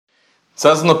It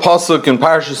says in the pasuk in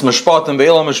Parashas Mishpatim,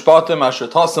 Ve'ela Mishpatim Asher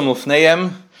Tasim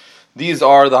Lufneim. These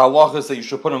are the halachas that you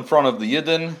should put in front of the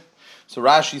Yidden. So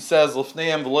Rashi says,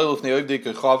 Lufneim v'loy lufnei oivdei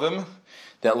kechavim.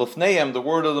 That Lufneim, the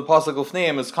word of the pasuk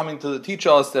Lufneim, is coming to teach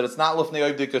us that it's not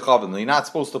Lufnei oivdei kechavim. You're not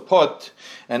supposed to put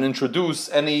and introduce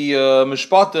any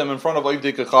Mishpatim in front of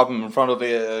oivdei kechavim, in front of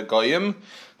Goyim.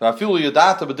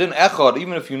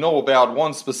 Even if you know about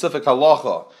one specific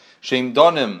halacha, Shem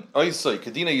Donim, Oisai,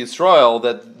 Kedina Yisrael,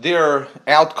 that their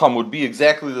outcome would be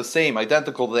exactly the same,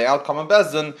 identical to the outcome in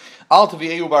Bezdin, Al Tavi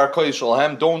Eyu Bar Koy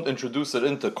Shalhem, don't introduce it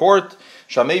into court.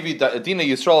 Shamevi Dina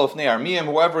Yisrael of Ne'armiyim,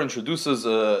 whoever introduces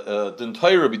a Din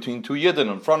Torah between two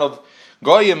Yidden in front of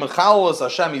Goyim, Mechalos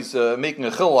Hashem, he's making a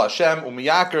Chil Hashem,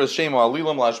 Umiyakar Hashem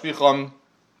Alilam Lashbicham,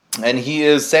 and he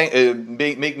is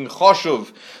making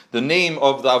Choshuv, the name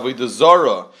of the Avodah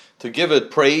Zarah, to give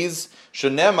it praise.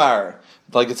 Shenemar,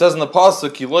 like it says in the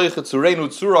pasuk,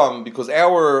 because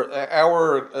our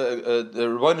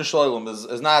Rebbeinu Shalom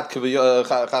is not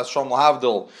Chas Shalom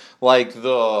Lahavdil, like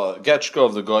the Getchka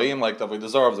of the Goyim, like the Avodah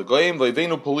Zarah of the Goyim,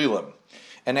 V'ivenu Palilim,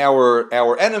 and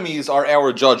our enemies are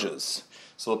our judges.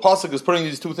 So the pasuk is putting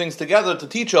these two things together to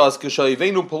teach us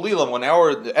K'shayivenu Palilim, when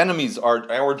our enemies are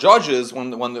our judges,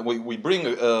 when we bring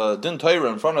Din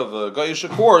Torah in front of a Goyish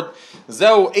court,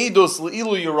 Zeu Eidos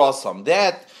Le'ilu Yerasam,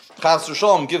 that Chas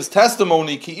Shalom gives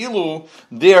testimony Ki'ilu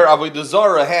their Avodah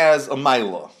Zarah has a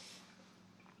Maila.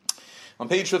 On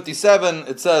page 57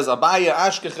 it says Abaya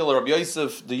Ashkechil Rabbi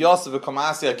Yosef the Yosef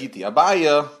Kamasi Agiti.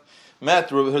 Abaya met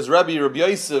his Rabbi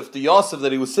Yosef, the Yosef,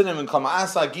 that he was sitting in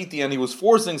Kamasa Agiti and he was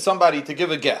forcing somebody to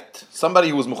give a get. Somebody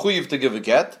who was mechuyev to give a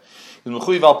get. He was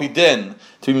mechuyev al pidin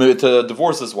to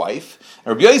divorce his wife.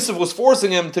 And Rabbi Yosef was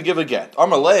forcing him to give a get.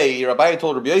 Amalei, Rabbi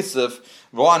told Rabbi Yosef,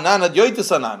 we are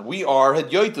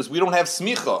hedyotis, we don't have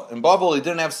smicha. In Babel, they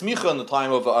didn't have smicha in the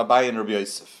time of Abai and Rabbi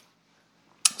Yosef.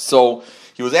 So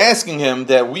he was asking him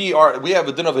that we have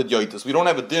a din of hedyotis. We don't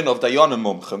have a din of dayanim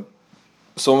mumchim.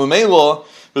 So Mamela,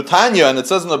 the Tanya, and it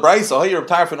says in the Brisa, Reb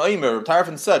Tarfon Omer, Reb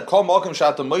Tarfon said, Kol malkim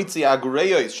shata moitzi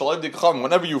agureyos shalav dikchavim.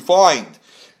 Whenever you find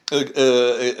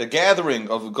a gathering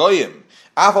of goyim,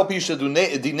 afal pisha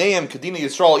dineim kedina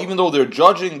Yisrael, even though they're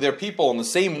judging their people in the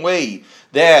same way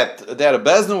that a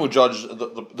bezdin would judge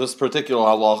this particular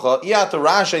halacha,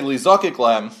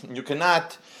 you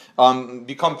cannot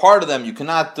become part of them. You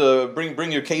cannot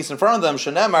bring your case in front of them.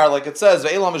 Shenemar, like it says,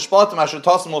 ve'elam mishpatim asher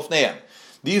tasim lufneim.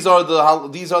 These are the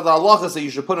halachas that you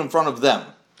should put in front of them.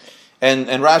 And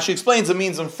Rashi explains it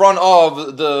means in front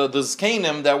of the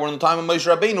Zkanim that were in the time of Moshe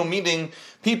Rabbeinu, meaning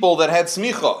people that had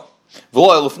smicha.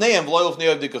 Lufneim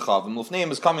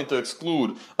is coming to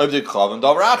exclude Avdei Kechavim.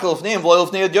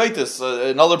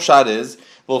 Another pshat is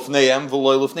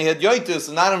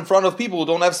Lufneim not in front of people who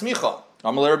don't have smicha.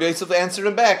 Amalei Rabbi Yosef answered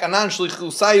him back, Anan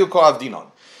shlichu sayu ka'avdinon.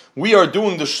 We are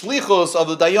doing the shlichus of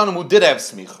the dayanim who did have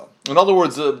smicha. In other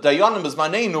words, the dayanim is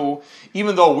manenu,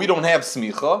 even though we don't have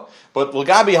smicha, but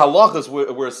l'gabi halachas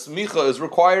where smicha is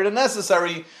required and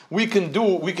necessary, we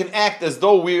can act as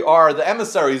though we are the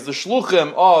emissaries, the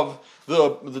shluchim of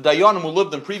the dayanim who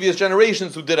lived in previous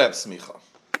generations who did have smicha.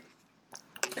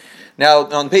 Now,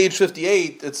 on page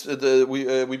 58,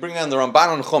 we bring down the Ramban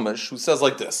on Chumash, who says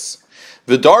like this: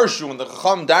 V'darshu, and the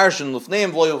Chacham darshan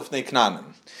l'fneim v'lo l'fnei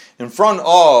knanim. In front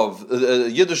of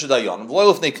Yiddish Dayanim,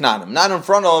 not in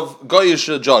front of Goyish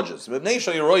judges.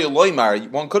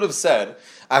 One could have said,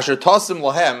 Asher Tasim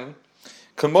Lahem,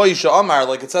 Kamoy Amar,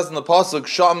 like it says in the pasuk,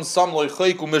 Sham Sam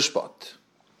Loichaiku Mishpat.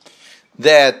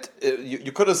 That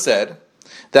you could have said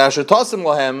that Asher Tasim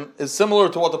Lahem is similar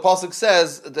to what the pasuk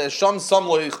says, that Sham Sam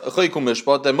Loichaiku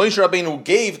Mishpat, that Moshe Rabbeinu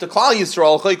gave to Klal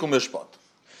Yisrael Chaiku Mishpat.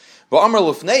 But Amar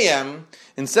Lufneim,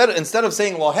 instead of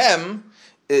saying Lahem,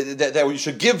 that we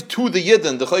should give to the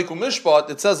Yidden the Chayku Mishpat,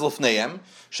 it says Lefneim,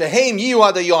 Sheheim Yiyu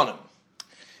Adayanim.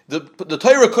 The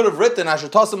Torah could have written Asher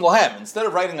Tasim Lahem. Instead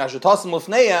of writing Asher Tasim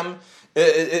Lefneim,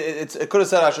 it could have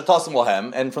said Asher Tasim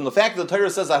Lahem. And from the fact that the Torah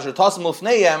says Asher Tasim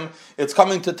Lefneim, it's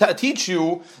coming to teach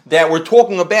you that we're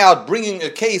talking about bringing a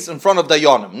case in front of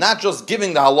Dayanim, not just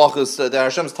giving the halachas that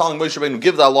Hashem is telling Moshe Rabbeinu to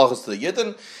give the halachas to the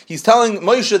Yidden. He's telling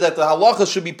Moshe that the halachas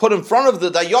should be put in front of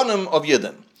the Dayanim of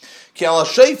Yidden.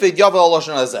 Because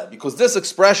this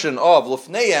expression of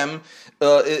Lufneim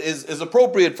is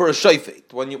appropriate for a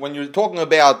shayfet when you're talking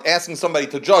about asking somebody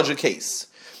to judge a case.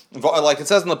 Like it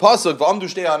says in the pasuk,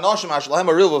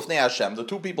 the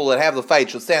two people that have the fight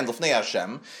should stand Lufnei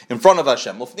Hashem, in front of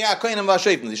Hashem.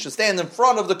 They should stand in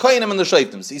front of the kohenim and the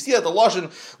shayftim. So you see that the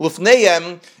lashon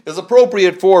Lufneim is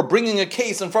appropriate for bringing a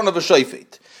case in front of a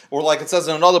shayfet. Or like it says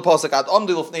in another pasuk, Ad Amdi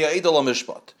Lufnei Eidel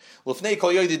Mishpat. Lufnei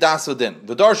Kol Yoidi Das Vadin.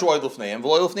 The Darshu Oid Lufnei and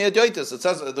V'loy Lufnei Adyotis. It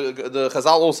says the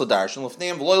Chazal also Darsh and Lufnei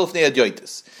and V'loy Lufnei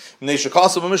Adyotis. Mnei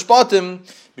Shekasav Mishpatim,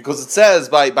 because it says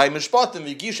by Mishpatim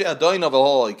Yigisha Adoina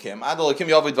V'Holikim Adolakim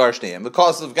Yavid Varshneim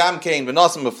because of Gam Kain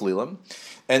V'Nasim B'Flilim.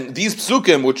 And these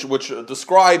psukim, which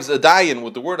describes a dayan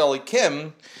with the word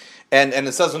alikim, and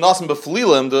it says v'nasim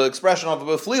b'flilim, the expression of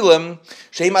b'flilim,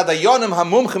 sheim adayonim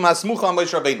hamumchim hasmucha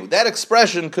Moshe Rabbeinu. That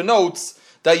expression connotes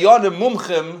dayonim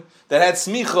mumchim that had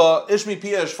smicha ishmi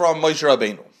piyash from Moshe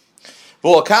Rabbeinu.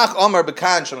 V'lakach amar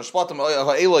b'kan shenashpatim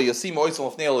ha'ela yasim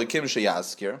oisel lefnei alikim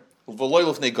sheyaskir.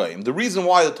 The reason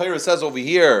why the Torah says over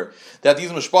here that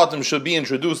these mishpatim should be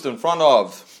introduced in front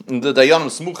of the dayanim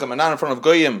smuchim and not in front of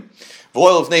goyim,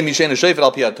 and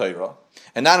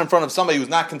not in front of somebody who's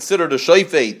not considered a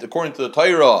shayfet according to the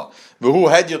Torah,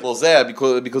 because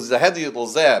he's a hedyet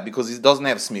lozeh, because he doesn't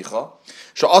have smicha.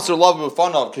 It's also in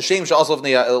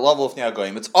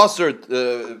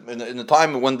the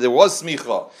time when there was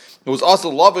smicha. It was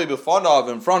also lavei b'fanav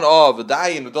in front of a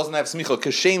dayan who doesn't have smicha.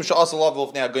 Kashem she'asa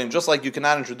lavei l'fnei hagoyim. Just like you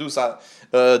cannot introduce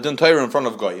din Torah in front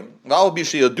of goyim.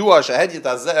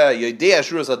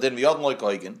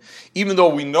 Even though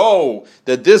we know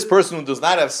that this person who does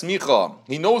not have smicha,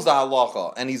 he knows the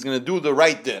halacha and he's going to do the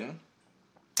right din.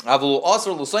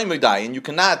 And you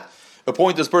cannot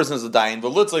appoint this person as a dayan,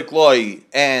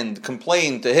 and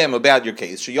complain to him about your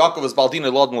case. Sheyakov is baldin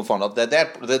elad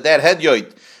that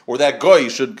hedyot or that guy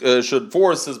should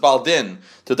force his baldin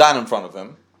to dan in front of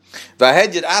him.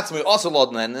 V'hedyot atzmi also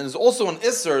lodnan, and there's also an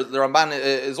isser. The Ramban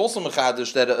is also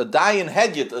mechadish that a dayan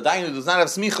hedyot, a dayan who does not have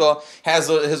smicha, has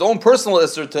his own personal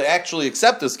isser to actually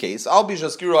accept this case. Al bi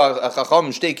shaskiru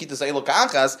chacham shtei kitas eilo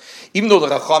ka'achas, even though the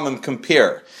chachamim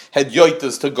compare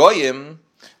hedyotis to goyim.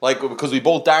 Like, because we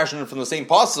both darshan from the same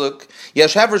pasuk,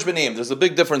 yesh havrish b'neim. There's a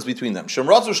big difference between them.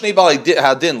 Shemratzu shnei balei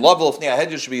hadin lavel lefnei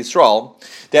hahedyosh should be Yisrael.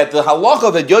 That the halacha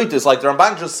of hedyotis, like the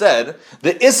Ramban just said,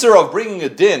 the isser of bringing a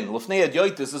din lefnei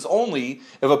hedyotis is only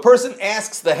if a person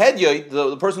asks the hedyot,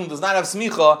 the person who does not have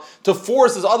smicha, to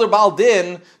force his other bal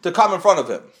din to come in front of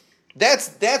him.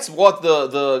 That's what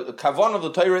the kavan of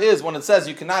the Torah is when it says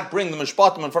you cannot bring the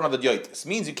mishpatim in front of hedyotis. It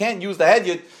means you can't use the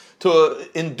hedyot to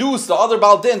induce the other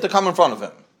bal din to come in front of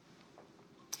him.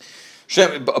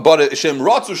 But if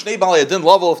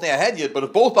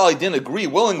both Bali Din agree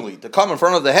willingly to come in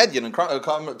front of the Hedyan and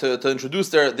come to introduce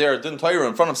their Din Torah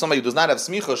in front of somebody who does not have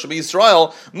smicha, should be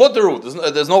Israel, Mutaru.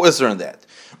 There's no Isser in that.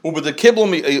 And when they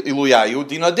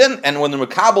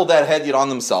makabel that Hedyan on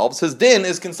themselves, his Din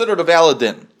is considered a valid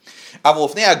Din. It's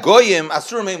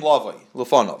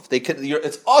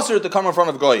also to come in front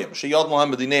of goyim. That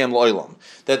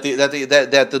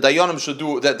the dayanim should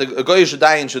do, that the goyish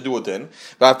dayan should do it in.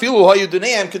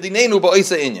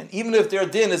 Even if their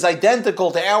din is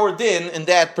identical to our din in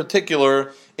that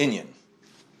particular inyan.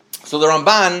 So the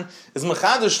Ramban is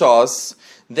mechadish to us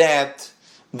that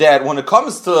when it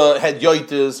comes to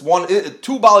hedyotis,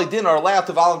 two bali din are allowed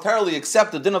to voluntarily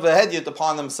accept the din of a hedyot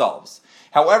upon themselves.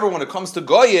 However, when it comes to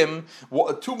goyim,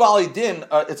 two bali din,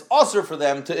 it's also for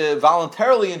them to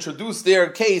voluntarily introduce their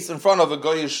case in front of a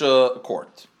goyish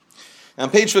court. On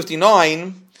page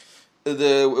 59,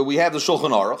 we have the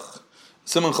Shulchan Aruch,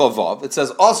 Siman Chavav. It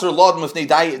says, "Aser lad mifnei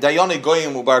dayane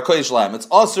goyim ubar koyish lahem." It's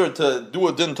aser to do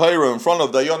a din Torah in front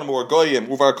of dayanim or goyim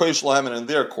ubar koyish lahem and in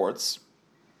their courts.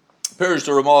 Perish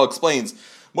the Ramah explains,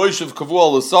 "Moishev kavua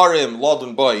l'sarim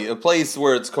ladun bay," a place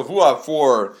where it's kavua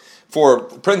for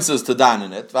princes to dan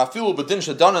in it. Vafilu b'din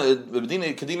shadana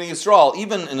b'din kedina Yisrael,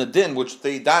 even in a din which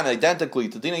they dan identically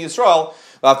to Dina Yisrael.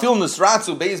 Vafilu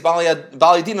nisratzu beis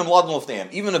balidinim ladun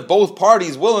lefneim. Even if both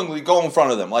parties willingly go in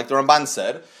front of them, like the Ramban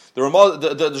said, the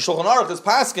Shulchan Aruch is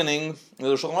paskening.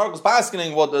 The Shulchan Aruch is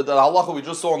paskening what the halacha we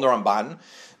just saw in the Ramban,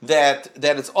 that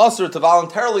it's also to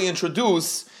voluntarily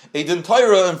introduce a din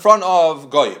Torah in front of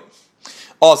goyim.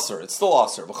 Asr, it's still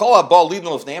Asr.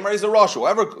 Is a Rasha.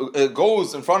 Whoever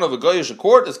goes in front of a Goyish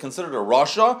court is considered a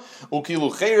Rasha.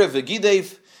 Ukilu Cherev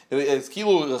V'Gidev.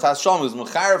 Kilu Chasham is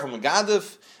Mecharev from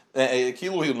Megadif.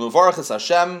 Kilu He Mevarchas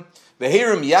Hashem.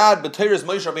 V'Hirim Yad B'Teiras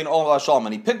Moshe Rabbeinu Olav Hashalom.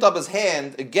 And he picked up his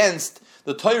hand against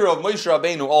the Torah of Moshe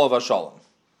Rabbeinu Olav Hashalom.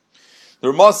 The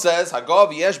Ramah says,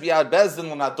 Hagav Yesh B'Yad Bezdin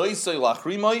L'Nadoisoi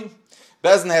L'Achrimoi.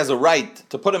 Bezdin has a right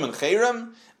to put him in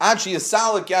Cherem until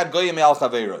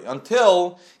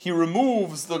he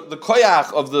removes the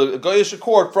koyach of the goyish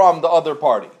court from the other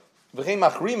party. And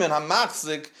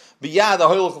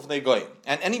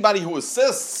anybody who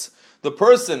assists the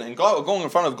person in going in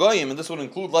front of goyim, and this would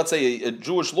include, let's say, a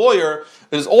Jewish lawyer,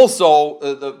 is also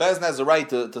the Bezdin has the right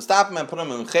to stop him and put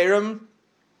him in cherem.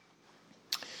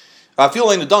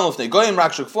 Even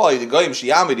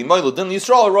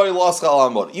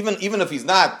if he's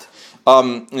not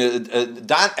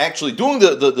actually doing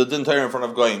the din Torah in front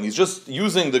of goyim, he's just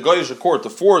using the goyish court to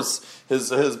force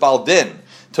his baldin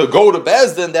to go to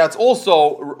bezdin. That's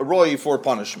also roy for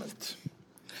punishment.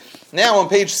 Now on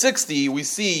page 60 we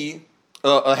see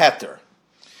a heter.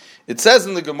 It says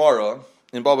in the Gemara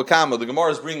in Baba Kama, the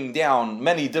Gemara is bringing down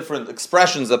many different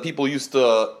expressions that people used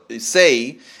to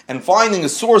say and finding a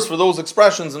source for those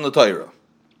expressions in the Torah.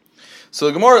 So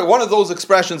the Gemara, one of those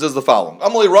expressions is the following: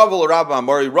 Amalei Rava or Rabba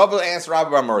Amari. Rava asked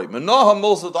Rabba Amari, Menaha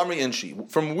Mulsat Amri Inshi.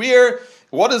 From where?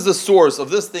 What is the source of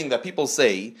this thing that people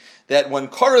say that when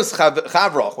Karas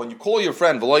Chavrach, when you call your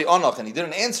friend V'loi Anach and he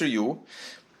didn't answer you,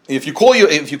 if you call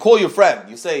your friend,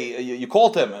 you say you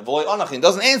called him and V'loi Anach and he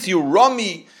doesn't answer you,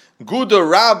 Rami Guda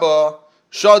Rabba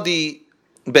Shadi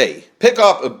Bey. Pick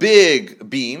up a big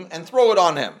beam and throw it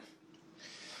on him.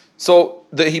 So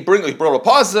he brought a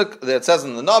pasuk that says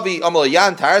in the Navi,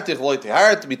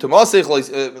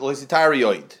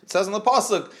 it says in the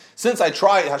pasuk, since I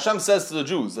tried, Hashem says to the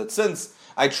Jews that since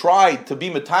I tried to be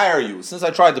matayar you, since I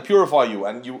tried to purify you,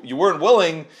 and you weren't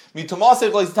willing, you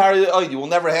will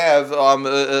never have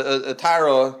a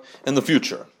tara in the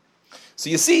future. So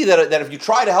you see that if you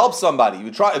try to help somebody,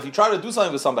 if you try to do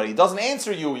something with somebody, he doesn't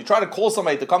answer you, you try to call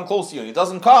somebody to come close to you, and he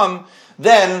doesn't come,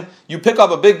 then you pick up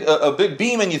a big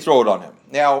beam and you throw it on him.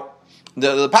 Now,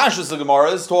 the Pashas of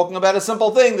Gemara is talking about a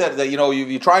simple thing that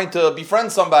you're trying to befriend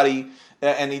somebody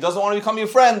and he doesn't want to become your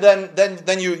friend,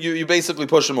 then you basically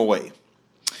push him away.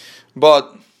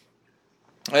 But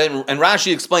and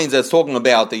Rashi explains that it's talking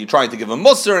about that you're trying to give him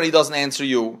musar and he doesn't answer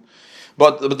you.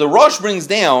 But the Rosh brings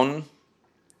down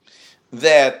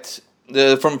that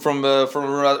from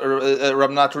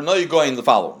Rab Natranoi going the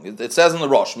following. It says in the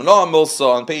Rosh, Menah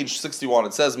Milsa on page 61.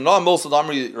 It says Menah Milsa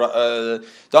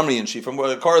Damri and she from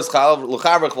Koras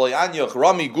Lechavrak V'Yanyach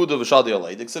Rami Guda V'Shadi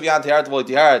Alei. Diksiv Tiharat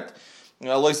V'Tiharat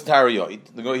Lois Tarayoid.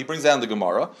 He brings down the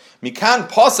Gemara. Mikan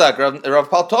Posak Rav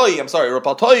Paltoi. Rav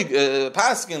Paltoi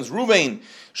Paskins Ruvain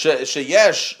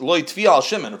Sheyesh Loi Tvi Al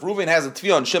Shimon. If Ruvain has a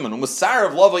Tvi on Shimon, Umasar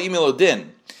of Lava Imel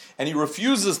Din, and he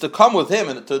refuses to come with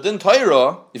him to Din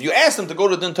Torah, if you ask him to go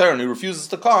to Din Torah and he refuses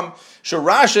to come, you're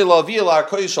allowed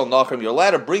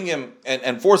to bring him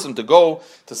and force him to go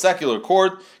to secular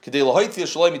court in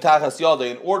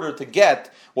order to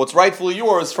get what's rightfully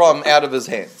yours from out of his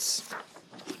hands.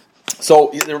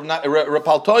 So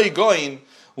Rapaltoi Goin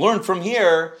learned from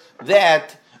here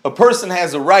that a person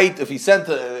has a right, if he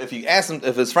asked him,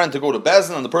 if his friend to go to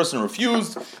Bezdin and the person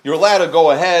refused, you're allowed to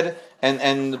go ahead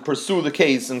and pursue the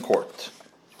case in court.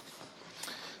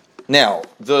 Now,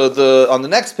 on the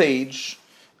next page,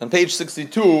 on page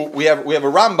 62, we have a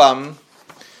Rambam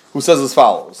who says as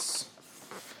follows: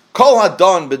 Kol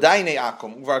hadon b'dainei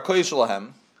akum uvar koyish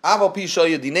lahem aval pi shel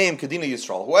yedineim kedina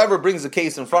Yisrael. Whoever brings a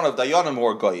case in front of dayanim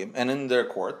or goyim and in their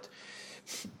court,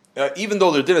 even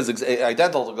though their din is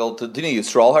identical to Dini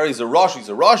Yisrael, he's a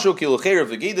Rashu, Kilu Cheir of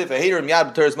the Gidif, a hater,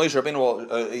 Miyad B'Teres Moshe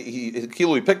Rabbeinu,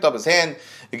 he picked up his hand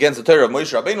against the Torah of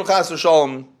Moshe Rabbeinu, Chas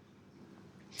v'Shalom,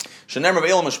 Shenem Rav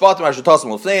Elam Mishpatim,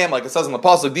 Ashutasim L'fneim, like it says in the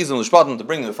Pasuk, Dizim L'shpatim, to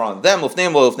bring in front of them,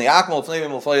 L'fneim L'fnei Akum,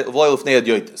 L'fneim L'fnei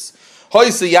Adyotis.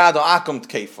 Hoyse Yad Akum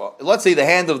Tkefa. Let's say the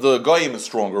hand of the Goyim is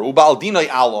stronger, Ubal Dinai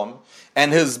Alam,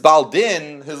 and his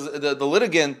baldin, the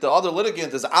litigant, the other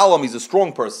litigant is alam. He's a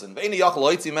strong person.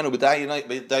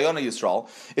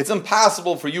 It's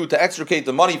impossible for you to extricate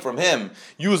the money from him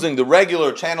using the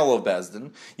regular channel of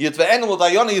bezdin. He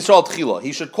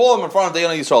should call him in front of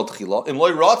Dayana Yisrael Tchila.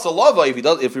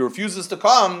 If he refuses to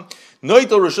come, he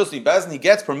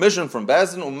gets permission from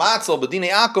bezdin.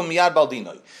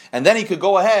 And then he could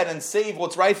go ahead and save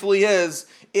what's rightfully his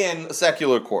in a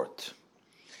secular court.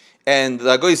 And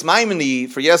the Goyis Maimoni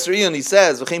for Yesriyan, he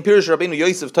says, "V'chein Pirish Rabbeinu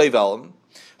Yosef Toivelim,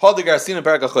 Hodigar Sina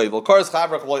Perka Choyvel, Kars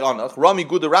Chavrach Loy Anach, Rami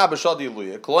Guda Rabba Shadi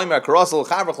Luya, Koloimer Karasel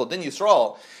Chavrach Lodin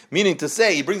Yisrael." Meaning to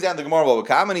say, he brings down the Gemara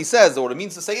Babakam, and he says that what it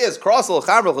means to say is, Karasel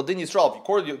Chavrach Lodin Yisrael. If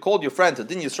you called your friend to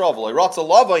Din Yisrael, V'loy Ratzel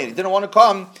Lava, and he didn't want to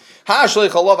come, Hashlei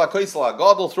Chalava Koisla,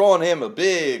 God will throw on him a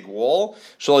big wall,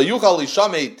 Shalay Yuchal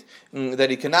Lishameit, that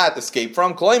he cannot escape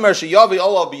from. Koloimer Sheyavi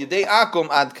Allah B'Yedei Akum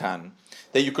Adkan.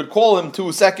 That you could call him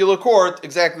to secular court,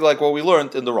 exactly like what we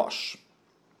learned in the Rosh.